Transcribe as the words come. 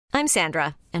I'm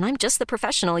Sandra, and I'm just the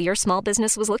professional your small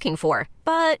business was looking for.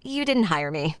 But you didn't hire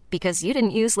me because you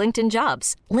didn't use LinkedIn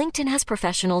Jobs. LinkedIn has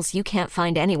professionals you can't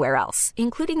find anywhere else,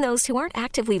 including those who aren't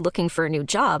actively looking for a new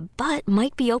job, but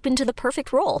might be open to the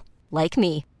perfect role, like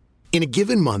me. In a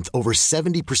given month, over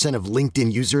 70% of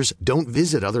LinkedIn users don't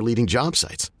visit other leading job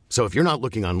sites. So if you're not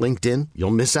looking on LinkedIn,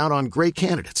 you'll miss out on great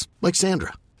candidates like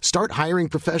Sandra. Start hiring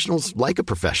professionals like a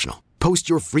professional. Post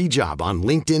your free job on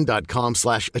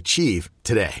linkedin.com/achieve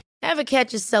today. Ever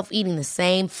catch yourself eating the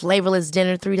same flavorless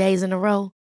dinner 3 days in a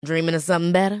row? Dreaming of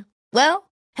something better?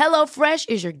 Well, HelloFresh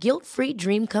is your guilt-free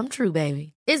dream come true,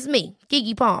 baby. It's me,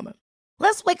 Keke Palmer.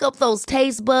 Let's wake up those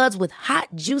taste buds with hot,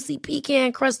 juicy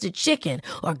pecan-crusted chicken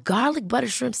or garlic butter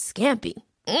shrimp scampi.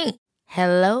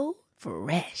 Hello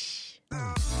Fresh.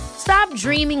 Stop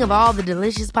dreaming of all the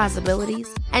delicious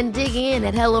possibilities and dig in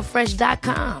at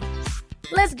HelloFresh.com.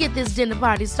 Let's get this dinner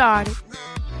party started.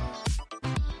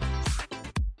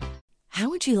 How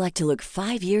would you like to look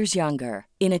 5 years younger?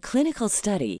 In a clinical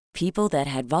study, people that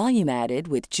had volume added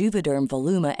with Juvederm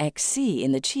Voluma XC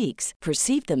in the cheeks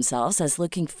perceived themselves as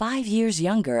looking 5 years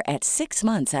younger at 6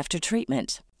 months after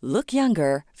treatment. Look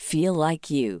younger, feel like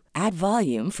you. Add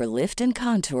volume for lift and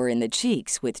contour in the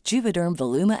cheeks with Juvederm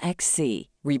Voluma XC.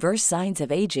 Reverse signs of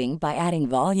aging by adding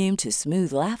volume to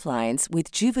smooth laugh lines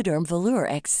with Juvederm Volure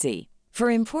XC. For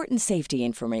important safety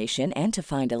information and to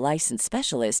find a licensed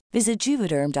specialist, visit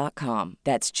Juvederm.com.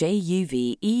 That's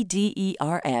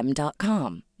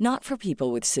JUVEDERM.com. Not for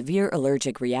people with severe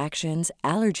allergic reactions,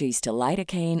 allergies to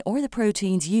lidocaine, or the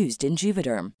proteins used in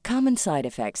Juvederm. Common side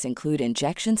effects include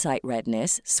injection site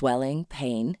redness, swelling,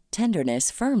 pain,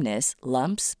 tenderness, firmness,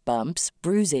 lumps, bumps,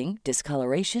 bruising,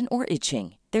 discoloration, or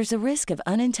itching. There's a risk of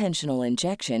unintentional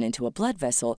injection into a blood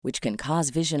vessel, which can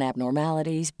cause vision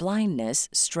abnormalities, blindness,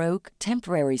 stroke,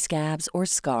 temporary scabs, or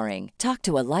scarring. Talk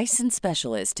to a licensed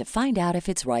specialist to find out if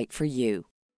it's right for you.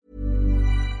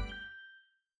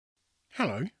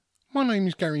 Hello, my name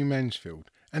is Gary Mansfield,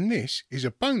 and this is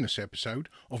a bonus episode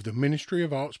of the Ministry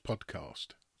of Arts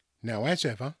podcast. Now, as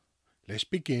ever, let's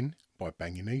begin by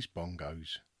banging these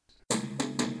bongos.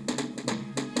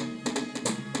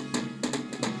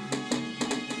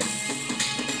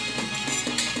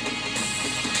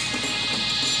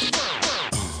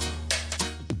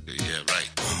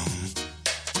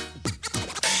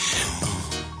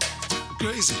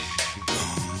 Crazy.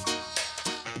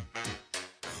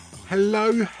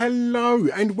 Hello,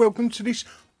 and welcome to this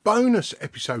bonus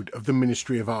episode of the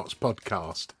Ministry of Arts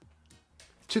podcast.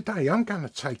 Today I'm going to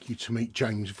take you to meet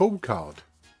James Volkard.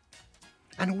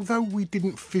 And although we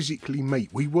didn't physically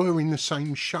meet, we were in the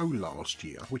same show last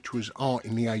year, which was Art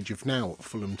in the Age of Now at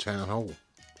Fulham Town Hall.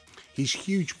 His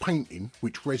huge painting,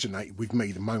 which resonated with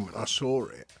me the moment I saw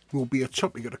it, will be a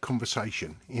topic of the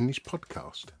conversation in this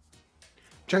podcast.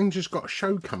 James has got a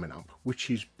show coming up, which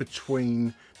is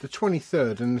between the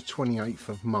 23rd and the 28th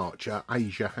of March at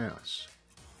Asia House.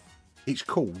 It's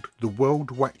called The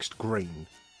World Waxed Green,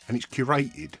 and it's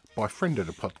curated by a friend of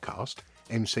the podcast,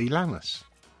 MC Lannis.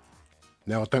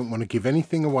 Now, I don't want to give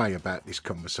anything away about this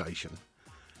conversation,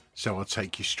 so I'll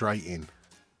take you straight in.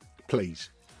 Please,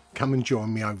 come and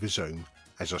join me over Zoom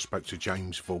as I spoke to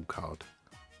James Volkard.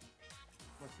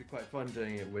 Must be quite fun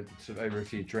doing it with sort of over a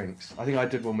few drinks. I think I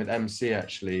did one with MC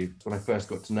actually when I first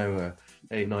got to know her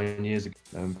 8-9 years ago,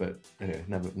 but anyway,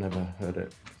 never heard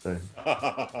it, so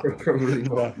probably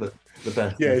not the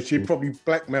best. Yeah, she'd probably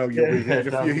blackmail you with it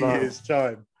in a few years'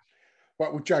 time.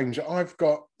 Right, well, James, I've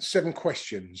got 7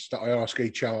 questions that I ask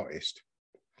each artist.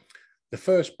 The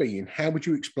first being, how would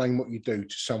you explain what you do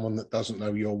to someone that doesn't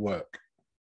know your work?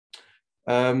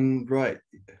 Right,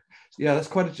 yeah,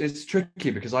 it's tricky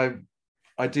because I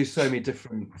do so many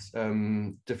different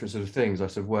sort of things. I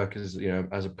sort of work as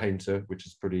as a painter, which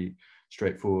is pretty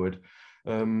straightforward,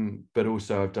 but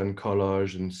also I've done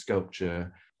collage and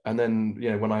sculpture, and then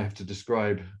when I have to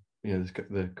describe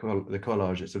the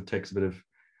collage, it sort of takes a bit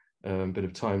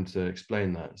of time to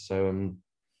explain that. So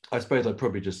I suppose I'd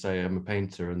probably just say I'm a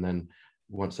painter, and then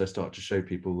once I start to show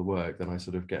people the work, then I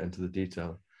sort of get into the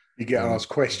detail. You get asked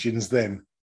questions then.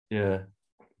 Yeah.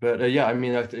 But yeah, I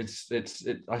mean, I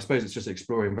suppose it's just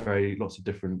exploring lots of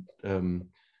different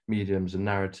mediums and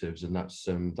narratives, and that's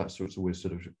what's always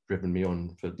sort of driven me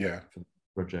on for the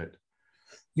project.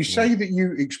 You say that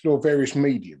you explore various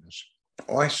mediums.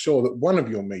 I saw that one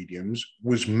of your mediums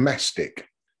was mastic.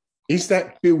 Is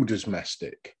that builder's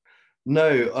mastic?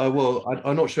 No, well,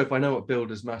 I'm not sure if I know what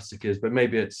builder's mastic is, but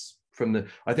maybe it's from the.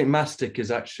 I think mastic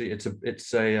is actually it's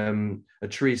a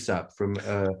tree sap from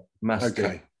mastic.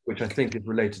 Okay. Which I think is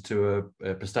related to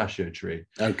a pistachio tree.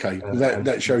 Okay,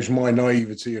 that shows my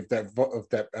naivety of that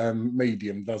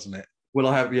medium, doesn't it? Well,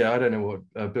 I don't know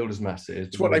what builder's mastic is.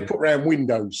 It's what they put around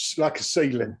windows, like a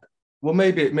ceiling. Well,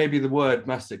 maybe the word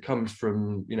mastic comes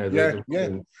from,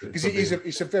 because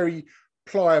it's a very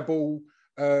pliable.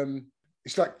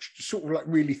 It's like sort of like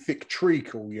really thick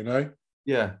treacle,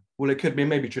 Yeah, well, it could be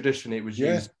maybe traditionally it was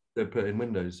used to put in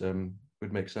windows.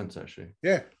 Would make sense actually.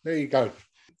 Yeah, there you go.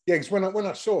 Yeah, because when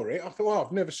I saw it, I thought,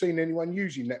 I've never seen anyone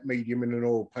using that medium in an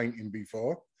oil painting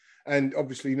before, and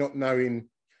obviously not knowing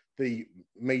the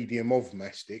medium of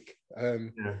mastic,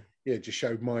 just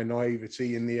showed my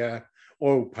naivety in the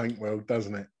oil paint world,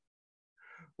 doesn't it?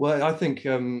 Well, I think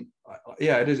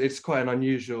it is. It's quite an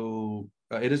unusual.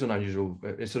 It is an unusual.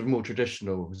 It's sort of more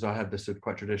traditional, because I had this sort of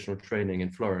quite traditional training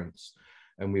in Florence,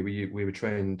 and we were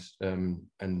trained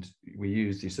and we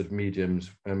used these sort of mediums.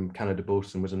 Canada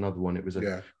Balsam was another one. It was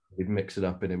we'd mix it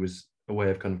up, and it was a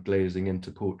way of kind of glazing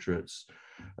into portraits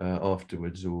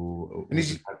afterwards.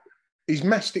 Is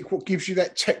mastic what gives you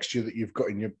that texture that you've got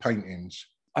in your paintings?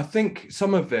 I think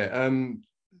some of it.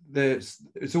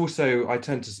 It's also, I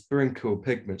tend to sprinkle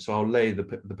pigment, so I'll lay the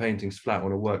paintings flat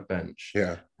on a workbench.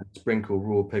 Yeah. And sprinkle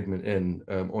raw pigment in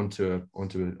onto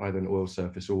either an oil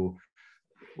surface or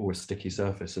a sticky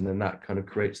surface, and then that kind of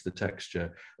creates the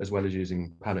texture, as well as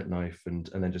using palette knife and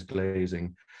then just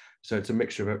glazing. So it's a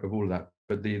mixture of all of that.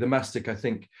 But the mastic, I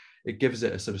think, it gives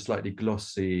it a sort of slightly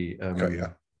glossy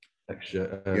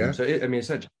texture. So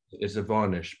essentially it's a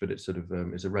varnish, but it's sort of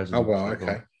it's a resin. Oh well,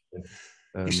 okay.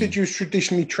 You said you was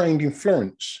traditionally trained in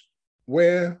Florence.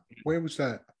 Where was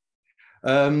that?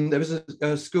 There was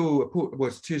a school.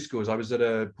 It's two schools. I was at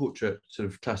a portrait sort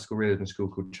of classical realism school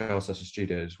called Charles Cecil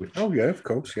Studios, which of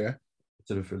course, yeah,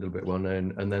 sort of a little bit well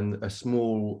known, and then a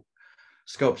small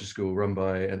sculpture school run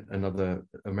by another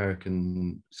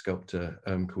American sculptor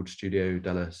called Studio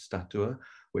della Statua,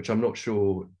 which I'm not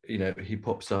sure. He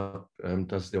pops up,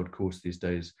 does the odd course these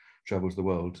days, travels the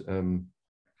world.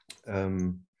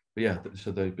 But yeah,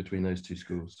 so between those two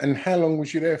schools. And how long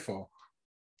was you there for?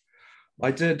 I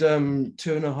did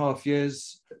 2.5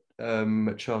 years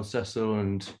at Charles Cecil,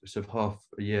 and sort of half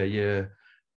a year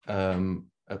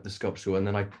at the sculpture school, and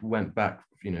then I went back,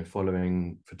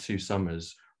 following for 2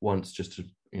 summers, once just to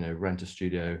rent a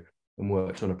studio, and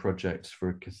worked on a project for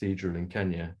a cathedral in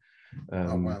Kenya,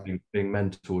 being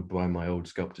mentored by my old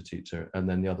sculptor teacher, and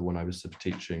then the other one I was sort of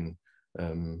teaching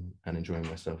and enjoying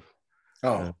myself.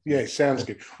 It sounds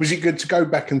good. Was it good to go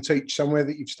back and teach somewhere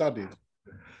that you've studied?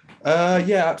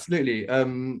 Yeah, absolutely.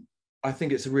 I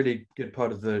think it's a really good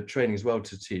part of the training as well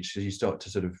to teach, as you start to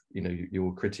sort of,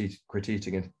 you're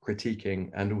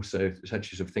critiquing and also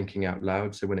essentially sort of thinking out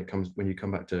loud. So when you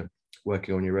come back to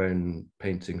working on your own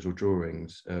paintings or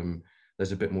drawings,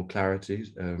 there's a bit more clarity.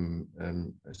 So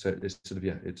it's sort of,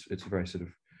 it's a very sort of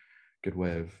good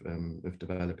way of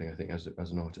developing, I think, as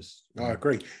an artist. I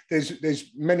agree.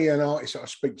 There's many an artist that I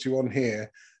speak to on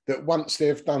here that once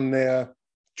they've done their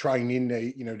training,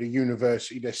 the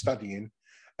university they're studying,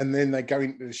 and then they go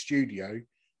into the studio,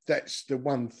 that's the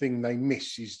one thing they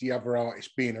miss, is the other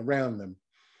artists being around them.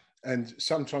 And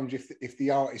sometimes if the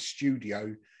artist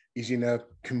studio is in a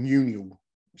communal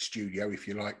studio, if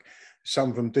you like,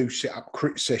 some of them do set up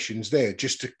crit sessions there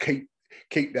just to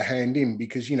keep the hand in,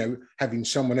 because having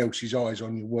someone else's eyes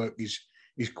on your work is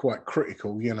quite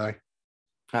critical.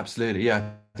 Absolutely,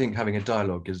 yeah. I think having a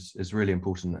dialogue is really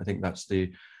important. I think that's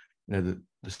the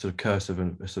sort of curse of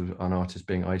an artist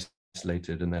being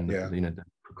isolated, and then the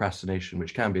procrastination,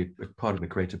 which can be part of the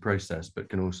creative process, but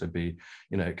can also be,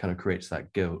 it kind of creates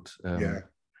that guilt,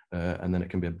 and then it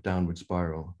can be a downward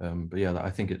spiral. But yeah, I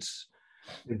think it's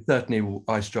certainly,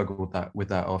 I struggled with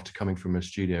that after coming from a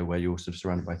studio where you're sort of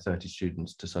surrounded by 30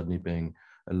 students to suddenly being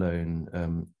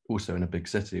alone, also in a big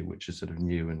city, which is sort of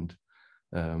new and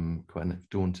quite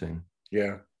daunting.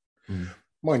 Yeah.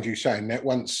 Mind you saying that,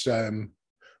 once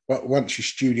your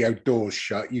studio doors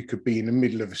shut, you could be in the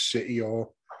middle of a city or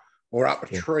up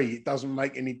a tree. It doesn't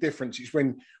make any difference. It's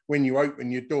when you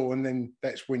open your door, and then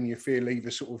that's when you feel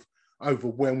either sort of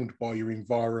overwhelmed by your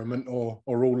environment or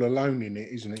all alone in it,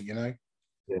 isn't it?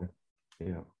 Yeah.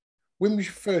 When was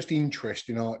your first interest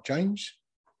in art, James?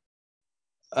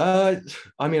 I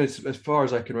mean, as far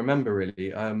as I can remember,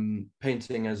 really,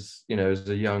 painting as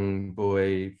a young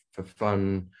boy for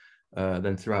fun.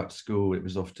 Then throughout school, it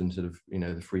was often sort of,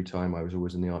 the free time. I was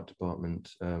always in the art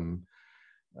department. And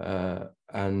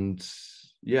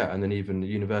then even at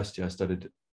university, I studied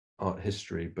art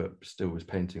history, but still was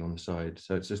painting on the side.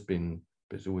 So it's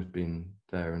always been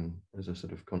there, and as a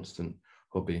sort of constant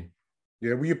hobby.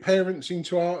 Yeah. Were your parents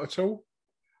into art at all?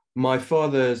 My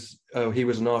father's, he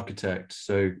was an architect,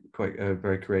 so quite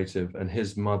very creative, and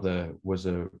his mother was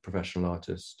a professional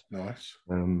artist. Nice.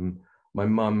 my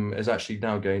mum is actually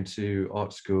now going to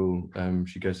art school.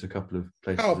 She goes to a couple of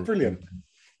places. Oh, brilliant!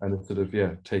 And it's sort of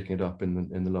taking it up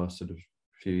in the last sort of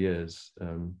few years,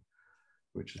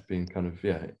 which has been kind of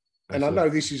And I know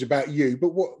this is about you, but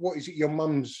what is it your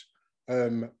mum's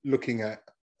looking at?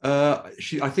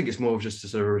 I think it's more of just a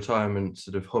sort of retirement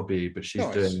sort of hobby, but she's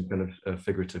Nice. doing kind of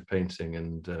figurative painting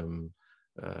and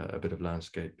a bit of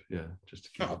landscape. Yeah, just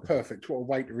to keep Perfect. What a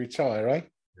way to retire, eh?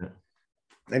 Yeah.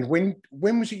 And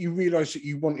when was it you realised that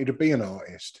you wanted to be an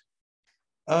artist?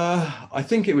 I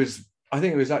think it was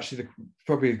actually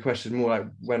probably the question more like,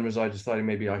 when was I deciding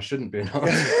maybe I shouldn't be an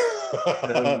artist?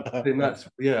 I think that's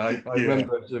I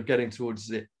remember sort of getting towards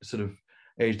it, sort of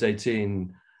aged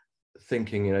 18,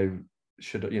 thinking,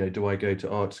 should do I go to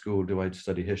art school? Do I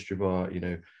study history of art?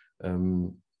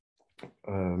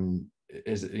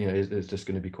 Is it's just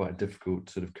going to be quite a difficult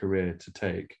sort of career to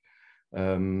take.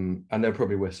 And there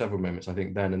probably were several moments, I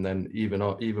think, then and then, even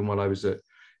while I was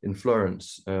in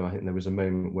Florence, I think there was a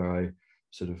moment where I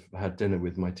sort of had dinner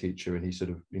with my teacher, and he sort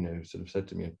of said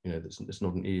to me, it's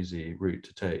not an easy route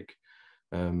to take.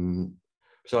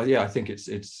 So I think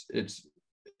it's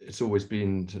always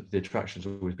been, the attraction's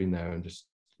always been there, and just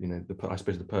I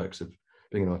suppose the perks of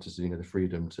being an artist is the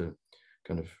freedom to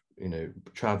kind of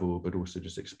travel, but also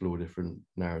just explore different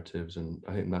narratives, and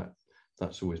I think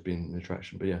that's always been an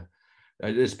attraction. But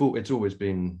it's always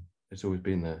been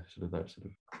there, sort of that sort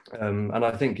of, and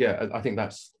I think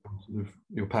that's sort of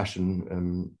your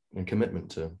passion and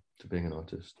commitment to being an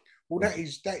artist. Well, that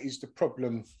is the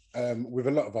problem with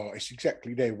a lot of artists.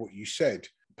 Exactly there, what you said.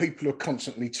 People are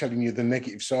constantly telling you the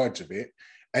negative sides of it,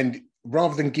 and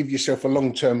rather than give yourself a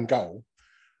long-term goal,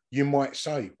 you might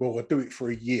say, "Well, I'll do it for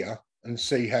a year and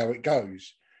see how it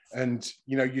goes." And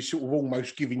you're sort of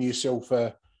almost giving yourself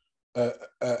an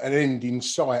end in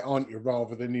sight, aren't you,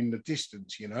 rather than in the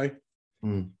distance,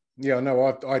 Yeah, I know.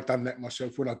 I've done that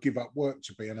myself when I give up work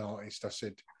to be an artist. I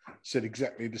said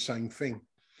exactly the same thing.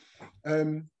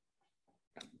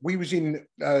 We was in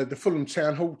the Fulham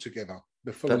Town Hall together,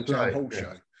 the Fulham Town Hall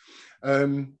show.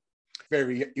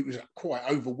 It was quite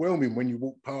overwhelming when you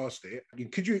walked past it.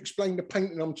 Could you explain the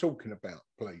painting I'm talking about,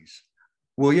 please?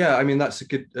 Well, yeah, I mean, that's a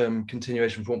good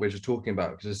continuation from what we were just talking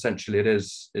about, because essentially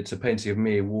it's a painting of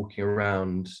me walking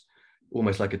around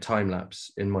almost like a time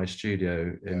lapse in my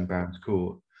studio in Barons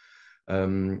Court.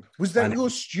 Was that your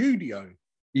studio?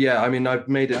 Yeah, I mean, I've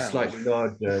made it slightly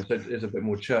larger, so it's a bit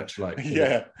more church-like.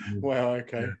 Yeah. Wow.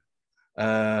 Okay.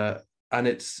 And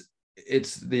it's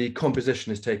the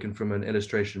composition is taken from an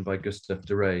illustration by Gustave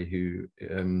Doré, who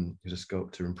is a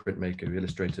sculptor and printmaker who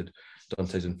illustrated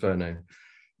Dante's Inferno,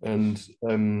 and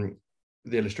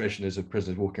the illustration is of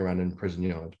prisoners walking around in a prison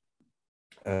yard.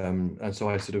 And so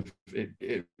I sort of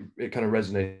it kind of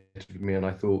resonated with me, and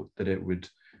I thought that it would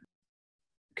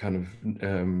kind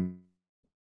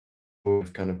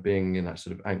of being in that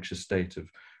sort of anxious state of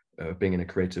being in a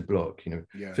creative block,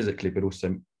 physically, but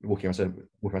also walking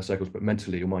around circles, but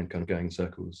mentally your mind kind of going in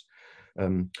circles.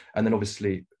 And then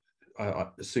obviously,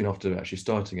 soon after actually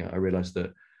starting it, I realized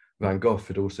that Van Gogh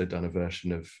had also done a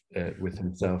version of it with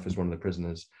himself as one of the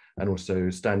prisoners, and also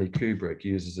Stanley Kubrick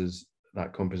uses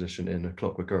that composition in A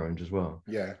Clockwork Orange as well.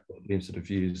 Yeah, it's been sort of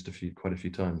used quite a few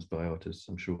times by artists,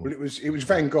 I'm sure. Well, it was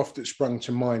Van Gogh that sprung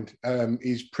to mind.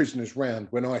 His Prisoners Round,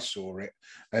 when I saw it,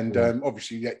 and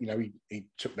obviously he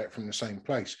took that from the same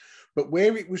place. But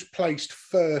where it was placed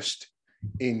first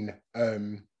in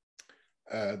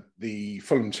the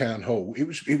Fulham Town Hall, it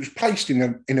was placed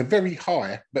in a very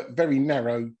high but very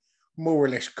narrow, more or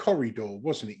less corridor,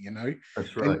 wasn't it?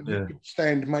 That's right. And you could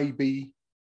stand maybe,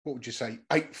 what would you say,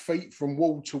 8 feet from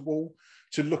wall to wall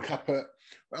to look up at.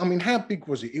 I mean, how big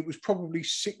was it? It was probably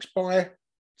 6 by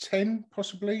 10,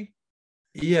 possibly.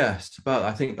 Yes, about,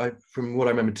 I think, from what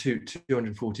I remember,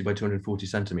 240 by 240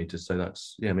 centimeters. So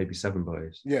that's maybe 7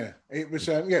 bys. Yeah, it was.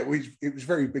 It was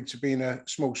very big to be in a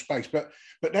small space. But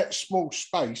that small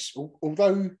space,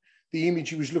 although the image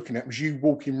he was looking at was you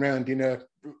walking around in a,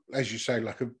 as you say,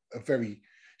 like a very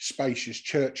spacious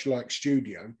church-like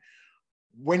studio.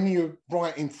 When you're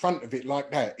right in front of it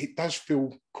like that, it does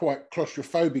feel quite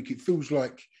claustrophobic. It feels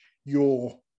like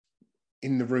you're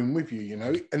in the room with you,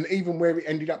 and even where it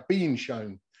ended up being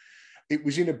shown, it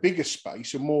was in a bigger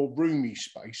space, a more roomy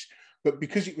space, but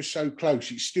because it was so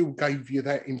close, it still gave you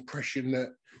that impression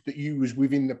that you was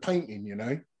within the painting,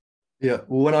 Yeah,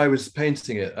 well, when I was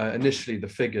painting it, initially the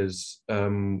figures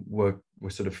were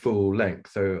sort of full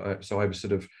length, so I was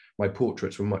sort of, my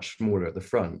portraits were much smaller at the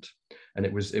front, and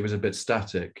it was a bit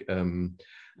static,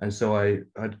 and so I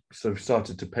sort of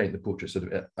started to paint the portrait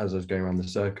sort of as I was going around the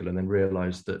circle, and then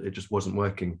realised that it just wasn't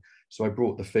working. So I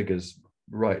brought the figures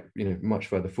right, much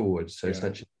further forward. So Yeah.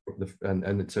 essentially,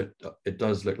 it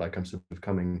does look like I'm sort of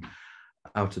coming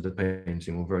out of the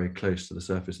painting or very close to the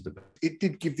surface of the painting. It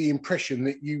did give the impression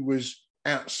that you was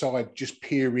outside, just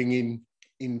peering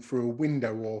in through a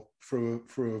window or through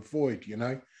a void.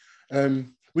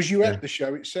 Was you at the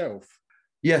show itself?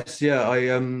 Yes, yeah,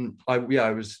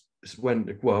 I was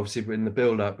obviously in the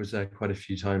build up was there quite a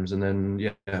few times, and then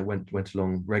went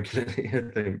along regularly. I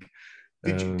think.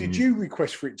 Did you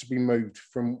request for it to be moved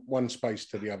from one space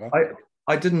to the other?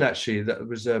 I didn't actually. That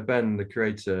was Ben, the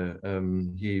curator.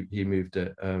 He moved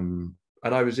it, and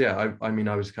I was I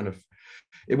was kind of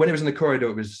when it was in the corridor.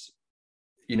 It was,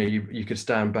 you could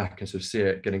stand back and sort of see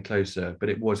it getting closer, but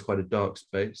it was quite a dark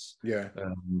space. Yeah.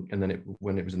 And then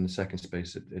when it was in the second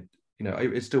space,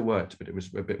 it still worked, but it was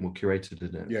a bit more curated,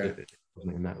 isn't it? Yeah. It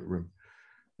wasn't in that room.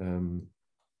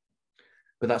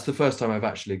 But that's the first time I've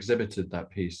actually exhibited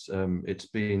that piece. It's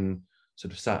been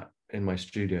sort of sat in my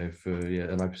studio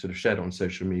and I've sort of shared it on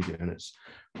social media, and it's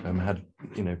had,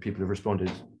 people have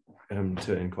responded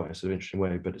to it in quite a sort of interesting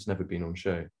way, but it's never been on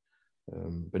show.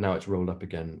 But now it's rolled up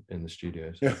again in the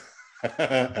studio. So.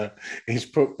 It's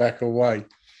put back away.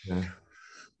 Yeah.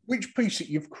 Which piece that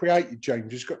you've created,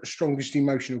 James, has got the strongest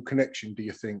emotional connection, do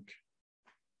you think?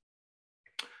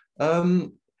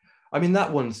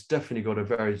 That one's definitely got a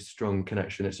very strong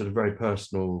connection. It's sort of very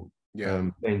personal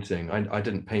painting. I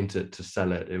didn't paint it to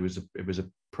sell it. It was a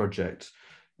project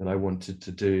that I wanted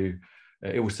to do.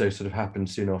 It also sort of happened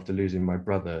soon after losing my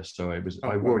brother. So I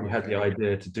already had the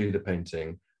idea to do the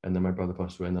painting, and then my brother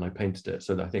passed away, and then I painted it.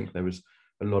 So I think there was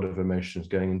a lot of emotions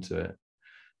going into it.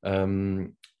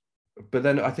 But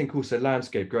then I think also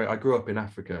landscape. I grew up in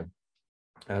Africa,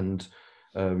 and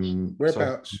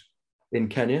whereabouts? In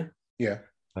Kenya. Yeah.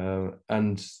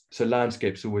 And so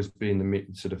landscape's always been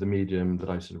the medium that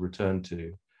I sort of return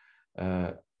to,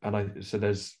 so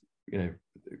there's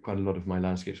quite a lot of my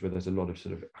landscapes where there's a lot of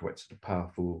sort of quite sort of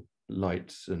powerful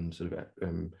lights and sort of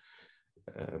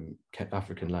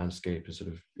African landscape is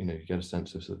sort of you get a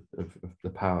sense of the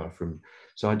power from.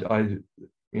 So I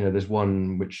there's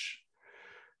one which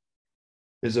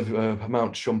is of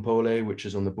Mount Shompole, which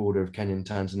is on the border of Kenya and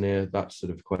Tanzania. That's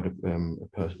sort of quite a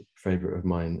favorite of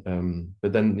mine.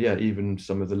 But then, even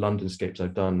some of the Londonscapes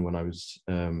I've done when I was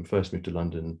first moved to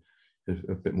London,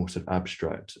 a bit more sort of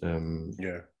abstract.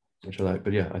 Which I like.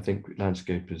 But I think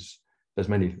there's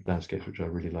many landscapes which I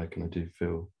really like, and I do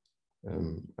feel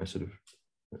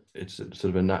it's sort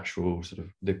of a natural sort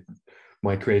of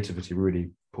my creativity really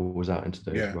pours out into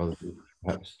those rather than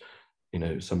perhaps.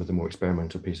 Some of the more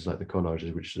experimental pieces like the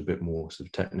collages, which is a bit more sort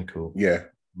of technical,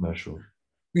 commercial.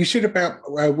 You said about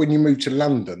when you moved to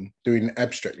London doing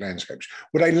abstract landscapes.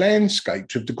 Were they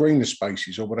landscapes of the greener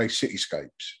spaces, or were they cityscapes?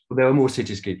 Well, they were more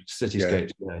cityscapes.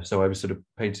 Yeah. So I was sort of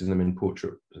painting them in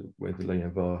portrait with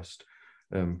the vast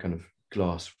kind of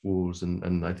glass walls,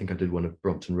 and I think I did one of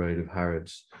Brompton Road of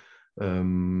Harrods,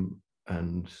 and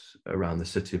around the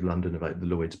city of London of like the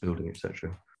Lloyd's building,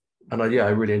 etc. And I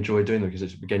really enjoy doing them because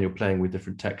it's, again, you're playing with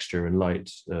different texture and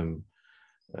light,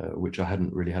 which I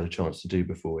hadn't really had a chance to do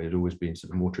before. It had always been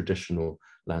sort of more traditional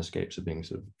landscapes of being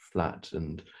sort of flat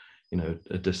and,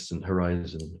 a distant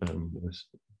horizon.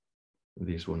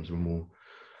 These ones were more,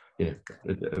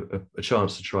 a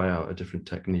chance to try out a different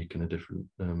technique and a different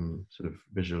sort of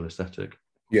visual aesthetic.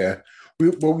 Yeah.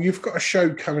 Well, you've got a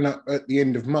show coming up at the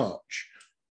end of March,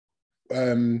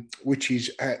 which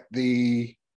is at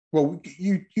the... Well,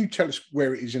 you tell us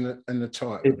where it is in the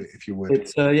title of it, if you would.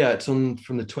 It's it's on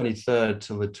from the 23rd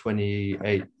till the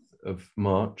 28th of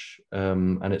March,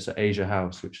 and it's at Asia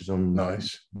House, which is on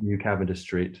New Cavendish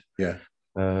Street. Yeah.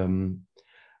 And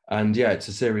it's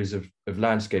a series of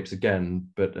landscapes again,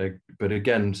 but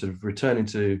again, sort of returning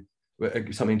to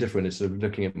something different. It's sort of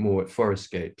looking at more at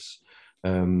forestscapes.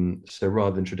 So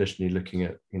rather than traditionally looking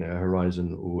at a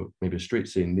horizon or maybe a street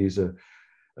scene, these are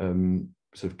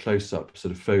sort of close-up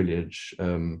sort of foliage,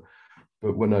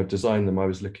 but when I designed them, I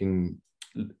was looking,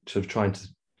 sort of trying to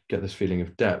get this feeling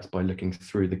of depth by looking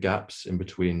through the gaps in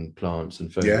between plants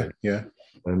and foliage.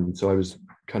 So I was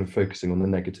kind of focusing on the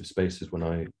negative spaces when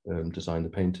I designed the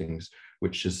paintings,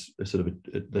 which is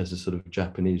there's a sort of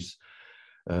Japanese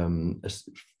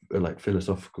like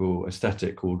philosophical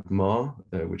aesthetic called Ma,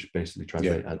 which basically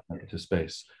translates as negative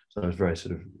space. So I was very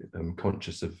sort of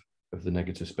conscious of the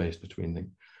negative space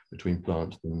between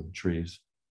plants and trees.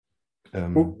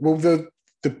 Well, the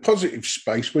positive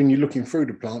space when you're looking through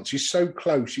the plants is so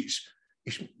close.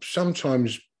 It's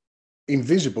sometimes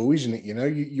invisible, isn't it?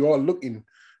 You are looking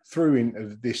through into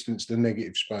the distance the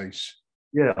negative space.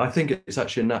 Yeah, I think it's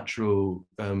actually a natural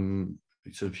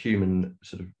sort of human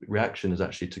sort of reaction is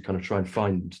actually to kind of try and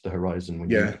find the horizon when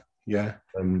you're Yeah.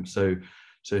 So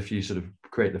if you sort of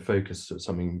create the focus of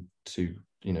something to,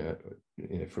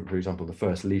 for example, the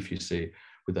first leaf you see,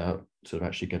 without sort of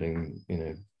actually getting,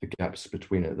 the gaps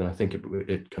between it, then I think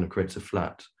it kind of creates a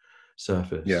flat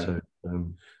surface. Yeah. So,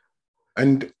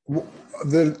 and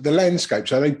the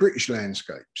landscapes, are they British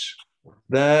landscapes?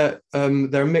 They're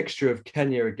a mixture of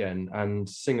Kenya again and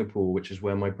Singapore, which is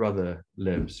where my brother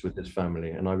lives with his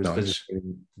family, and I was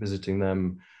visiting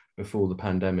them before the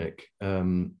pandemic,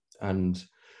 and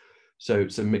so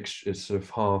it's a mix. It's sort of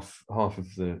half of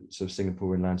the sort of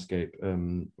Singaporean landscape,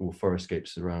 or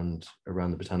forestscapes around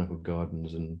the botanical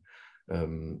gardens and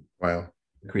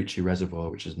Creechy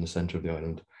Reservoir, which is in the centre of the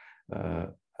island,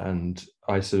 and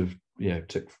I sort of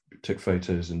took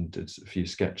photos and did a few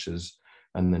sketches,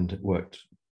 and then worked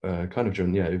kind of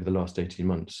during over the last 18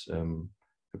 months.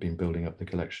 I've been building up the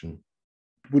collection.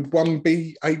 Would one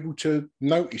be able to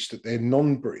notice that they're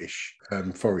non-British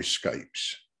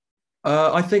forestscapes?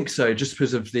 I think so, just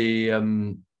because of the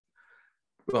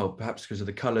perhaps because of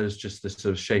the colours, just the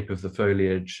sort of shape of the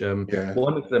foliage.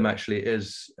 One of them actually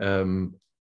is a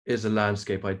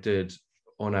landscape I did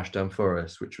on Ashdown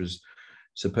Forest, which was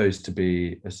supposed to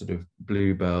be a sort of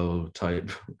bluebell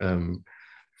type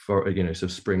sort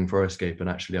of spring forestscape, and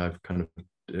actually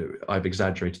I've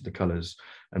exaggerated the colours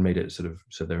and made it sort of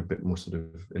so they're a bit more sort of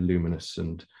luminous,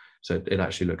 and so it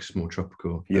actually looks more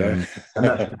tropical. And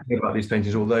that's the thing about these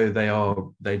paintings, although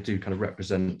they do kind of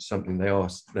represent something, they're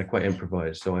quite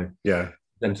improvised. So I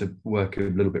tend to work a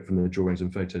little bit from the drawings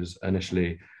and photos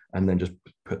initially, and then just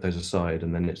put those aside,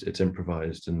 and then it's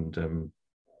improvised, and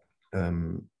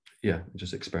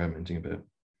just experimenting a bit.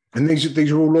 And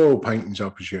these are all oil paintings, I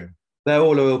presume? They're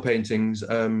all oil paintings.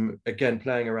 Again,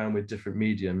 playing around with different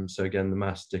mediums. So again, the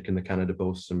mastic and the Canada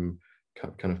balsam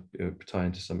kind of tie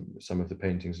into some of the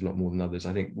paintings a lot more than others.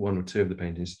 I think one or two of the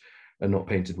paintings are not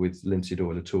painted with linseed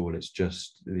oil at all. It's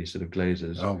just these sort of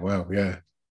glazes. Oh wow, yeah.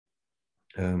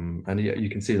 And you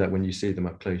can see that when you see them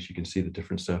up close, you can see the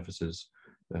different surfaces,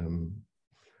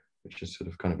 which is sort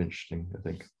of kind of interesting, I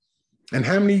think. And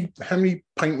how many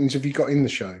paintings have you got in the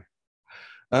show?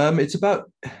 It's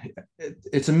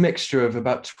a mixture of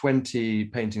about 20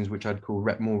 paintings, which I'd call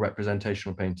more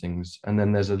representational paintings, and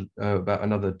then there's about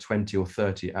another 20 or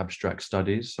 30 abstract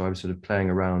studies. So I was sort of playing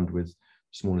around with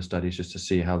smaller studies just to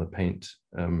see how the paint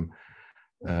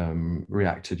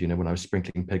reacted, when I was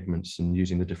sprinkling pigments and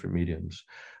using the different mediums.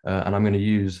 And I'm going to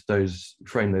use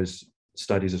frame those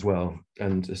studies as well,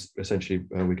 and essentially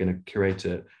we're going to curate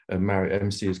it. Mary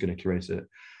MC is going to curate it.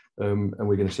 And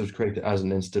we're going to sort of create it as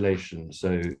an installation.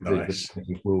 So nice.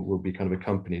 the will be kind of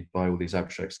accompanied by all these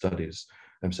abstract studies.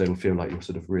 So it'll feel like you're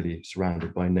sort of really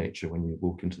surrounded by nature when you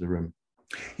walk into the room.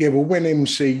 Yeah, well, when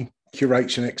MC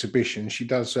curates an exhibition, she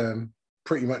does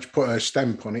pretty much put her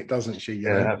stamp on it, doesn't she?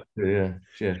 Absolutely,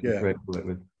 yeah. Great to work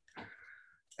with.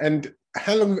 And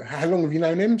how long have you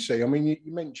known MC? I mean, you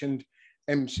mentioned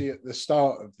MC at the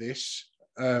start of this.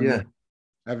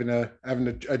 Having a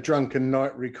drunken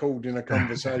night recording a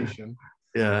conversation.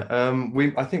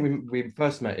 I think we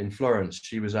first met in Florence.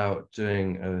 She was out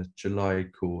doing a July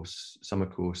summer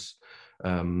course,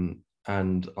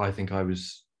 and I think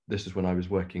this is when I was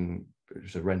working,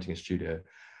 so renting a studio,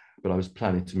 but I was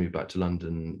planning to move back to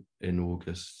London in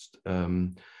August.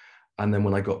 And then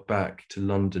when I got back to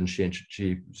London, she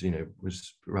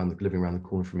was living around the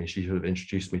corner from me. She sort of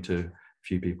introduced me to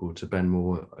few people, to Ben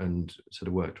Moore, and sort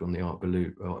of worked on the Art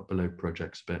Below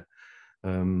projects a bit.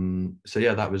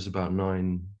 That was about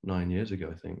nine years ago,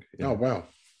 I think. Yeah. Oh wow.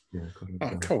 Yeah.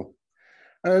 Oh, cool.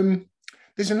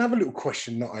 There's another little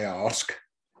question that I ask,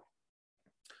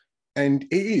 and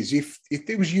it is, if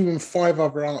there was you and 5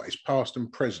 other artists, past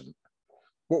and present,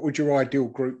 what would your ideal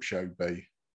group show be?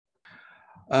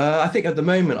 I think at the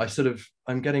moment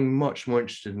I'm getting much more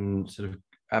interested in sort of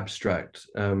abstract,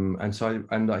 and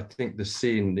I think the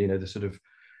scene, the sort of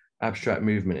abstract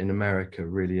movement in America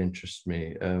really interests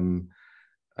me.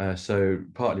 So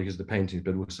partly because of the paintings,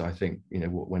 but also I think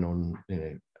what went on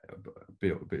in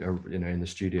the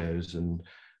studios, and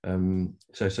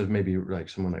so sort of maybe like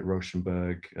someone like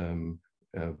Rauschenberg,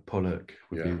 Pollock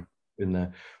would be in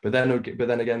there. But then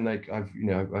again, like I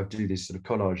do these sort of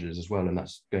collages as well, and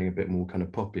that's going a bit more kind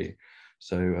of poppy.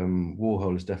 So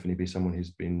Warhol has definitely been someone who's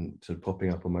been sort of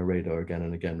popping up on my radar again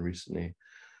and again recently.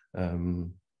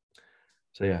 And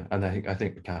I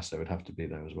think Picasso would have to be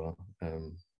there as well.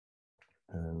 Hang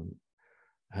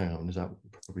on, is that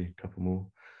probably a couple more?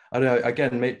 I don't know.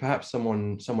 Again, perhaps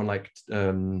someone like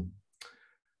Turner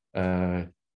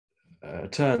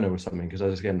or something, because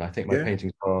I think my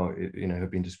paintings are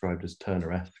have been described as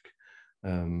Turner-esque. I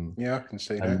can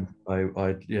see that. I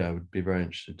would be very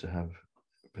interested to have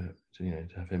but to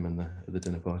have him at the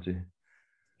dinner party.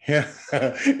 Yeah,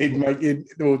 it'd make it.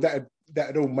 Well,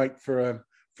 that'd all make for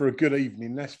a good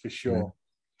evening, that's for sure.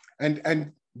 Yeah.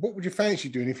 And what would you fancy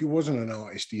doing if you wasn't an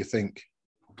artist, do you think?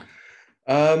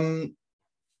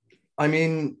 I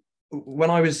mean, when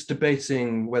I was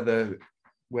debating whether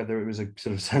it was a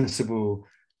sort of sensible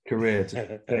career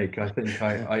to take, I think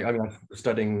I mean, I'm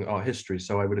studying art history,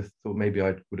 so I would have thought maybe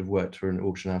I would have worked for an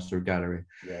auction house or a gallery.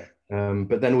 Yeah.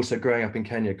 But then also growing up in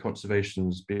Kenya,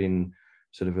 conservation's been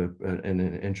sort of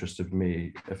an interest of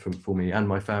me for me and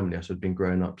my family. I've sort of been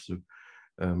growing up sort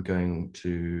of going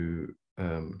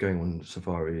on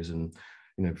safaris, and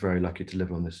very lucky to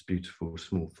live on this beautiful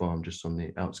small farm just on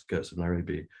the outskirts of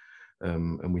Nairobi.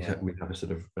 And we have a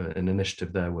sort of an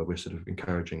initiative there where we're sort of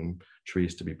encouraging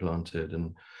trees to be planted,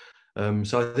 and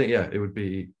so I think it would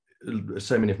be.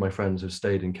 So many of my friends have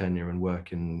stayed in Kenya and work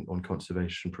on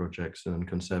conservation projects and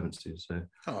conservancies. So,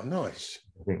 nice.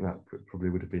 I think that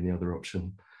probably would have been the other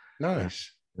option.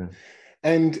 Nice. Yeah.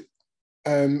 And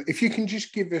if you can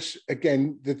just give us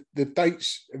again the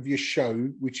dates of your show,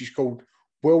 which is called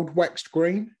World Waxed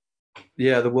Green.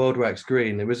 Yeah, the World Waxed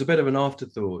Green. It was a bit of an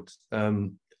afterthought.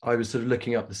 I was sort of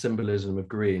looking up the symbolism of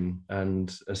green,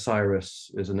 and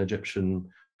Osiris is an Egyptian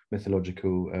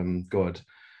mythological god.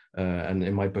 And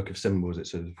in my book of symbols, it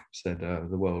sort of said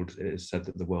it is said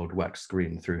that the world waxed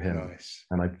green through him. Nice.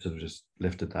 And I sort of just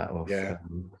lifted that off. Yeah.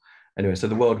 Anyway, so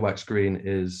the World Waxed Green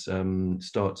is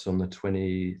starts on the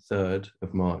 23rd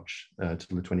of March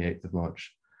till the 28th of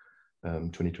March,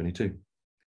 2022.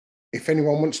 If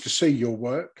anyone wants to see your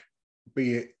work,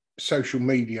 be it social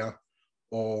media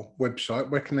or website,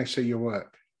 where can they see your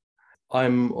work?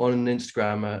 I'm on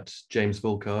Instagram at James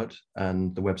Volkard,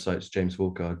 and the website's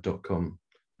jamesvolkard.com.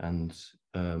 And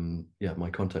my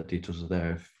contact details are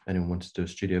there if anyone wants to do a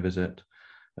studio visit,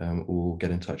 or get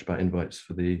in touch about invites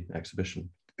for the exhibition.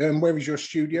 Where is your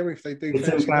studio if they do? It's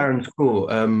in Barons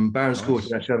Court. Barons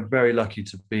Court, actually, I'm very lucky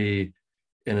to be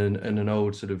in an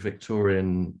old sort of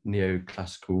Victorian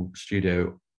neoclassical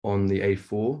studio on the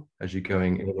A4 as you're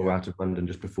going in or out of London,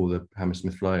 just before the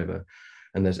Hammersmith flyover.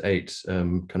 And there's 8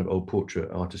 kind of old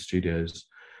portrait artist studios.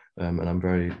 And I'm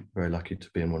very, very lucky to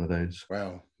be in one of those.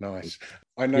 Wow, nice.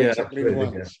 I know exactly the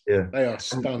ones. Yeah. They are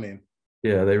stunning.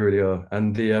 Yeah, they really are.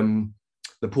 And the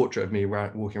portrait of me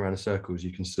walking around in circles,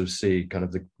 you can sort of see kind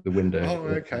of the window. Oh,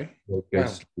 okay. Wow.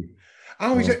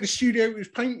 Oh, is that the studio it was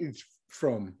painted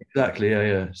from? Exactly,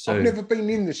 yeah. So I've never been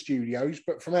in the studios,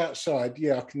 but from outside,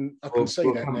 I can see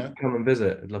that now. Come and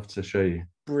visit. I'd love to show you.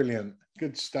 Brilliant.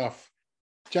 Good stuff.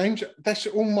 James, that's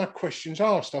all my questions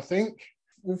asked, I think.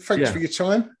 Well, thanks for your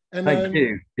time. And, thank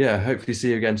you. Yeah, hopefully see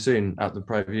you again soon at the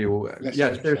private view.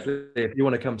 Seriously, if you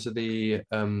want to come to the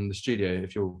studio,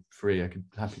 if you're free, I could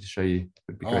happy to show you.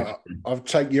 It'd be great. I'll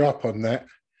take you up on that.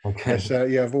 Okay.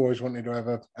 I've always wanted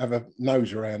to have a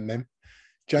nose around them.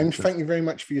 James, thank you very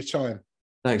much for your time.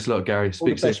 Thanks a lot, Gary. All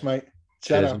the best, mate.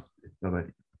 Cheers. Bye-bye.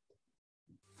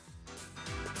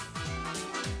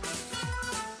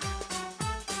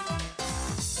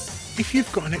 If you've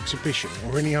got an exhibition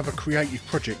or any other creative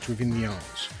project within the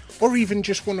arts, or even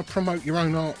just want to promote your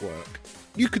own artwork,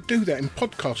 you could do that in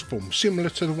podcast form, similar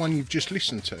to the one you've just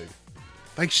listened to.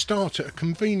 They start at a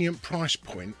convenient price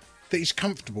point that is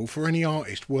comfortable for any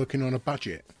artist working on a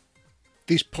budget.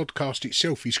 This podcast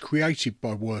itself is created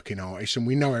by working artists, and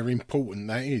we know how important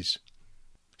that is.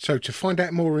 So to find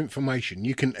out more information,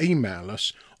 you can email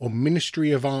us on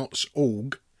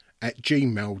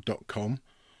ministryofartsorg@gmail.com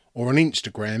or on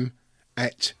Instagram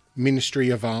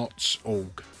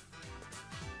 @ministryofartsorg.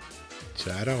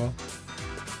 Ta-da!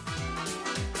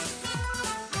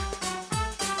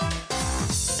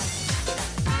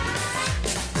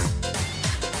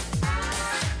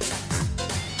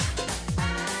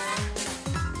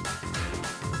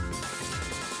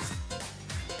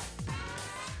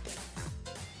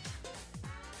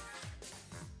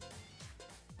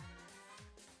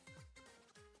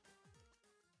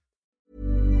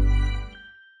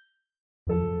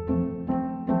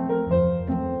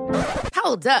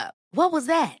 Hold up. What was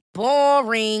that?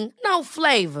 Boring. No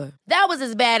flavor. That was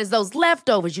as bad as those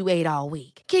leftovers you ate all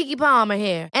week. Keke Palmer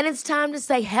here, and it's time to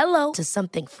say hello to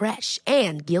something fresh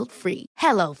and guilt-free.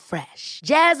 Hello Fresh.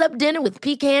 Jazz up dinner with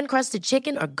pecan-crusted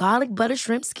chicken or garlic butter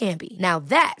shrimp scampi. Now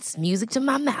that's music to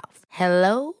my mouth.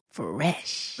 Hello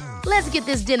Fresh. Let's get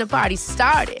this dinner party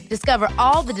started. Discover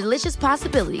all the delicious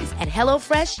possibilities at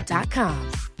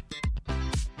HelloFresh.com.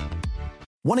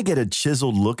 Want to get a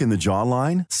chiseled look in the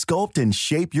jawline? Sculpt and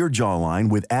shape your jawline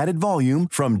with added volume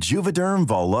from Juvederm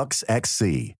Volux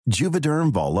XC.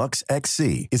 Juvederm Volux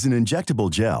XC is an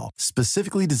injectable gel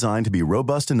specifically designed to be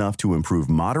robust enough to improve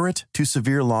moderate to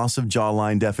severe loss of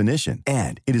jawline definition.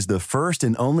 And it is the first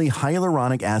and only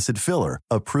hyaluronic acid filler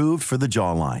approved for the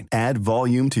jawline. Add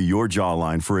volume to your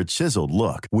jawline for a chiseled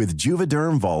look with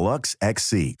Juvederm Volux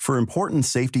XC. For important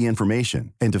safety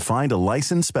information and to find a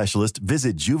licensed specialist,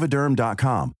 visit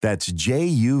Juvederm.com. That's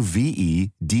Juvederm.com.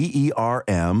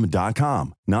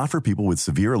 Not for people with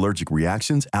severe allergic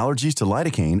reactions, allergies to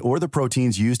lidocaine, or the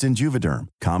proteins used in Juvederm.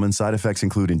 Common side effects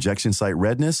include injection site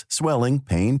redness, swelling,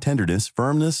 pain, tenderness,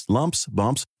 firmness, lumps,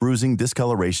 bumps, bruising,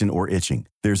 discoloration, or itching.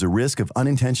 There's a risk of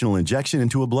unintentional injection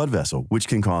into a blood vessel, which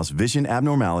can cause vision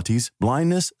abnormalities,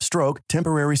 blindness, stroke,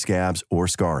 temporary scabs, or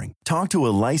scarring. Talk to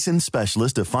a licensed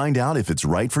specialist to find out if it's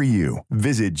right for you.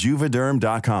 Visit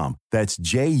Juvederm.com. That's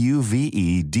Juvederm.com.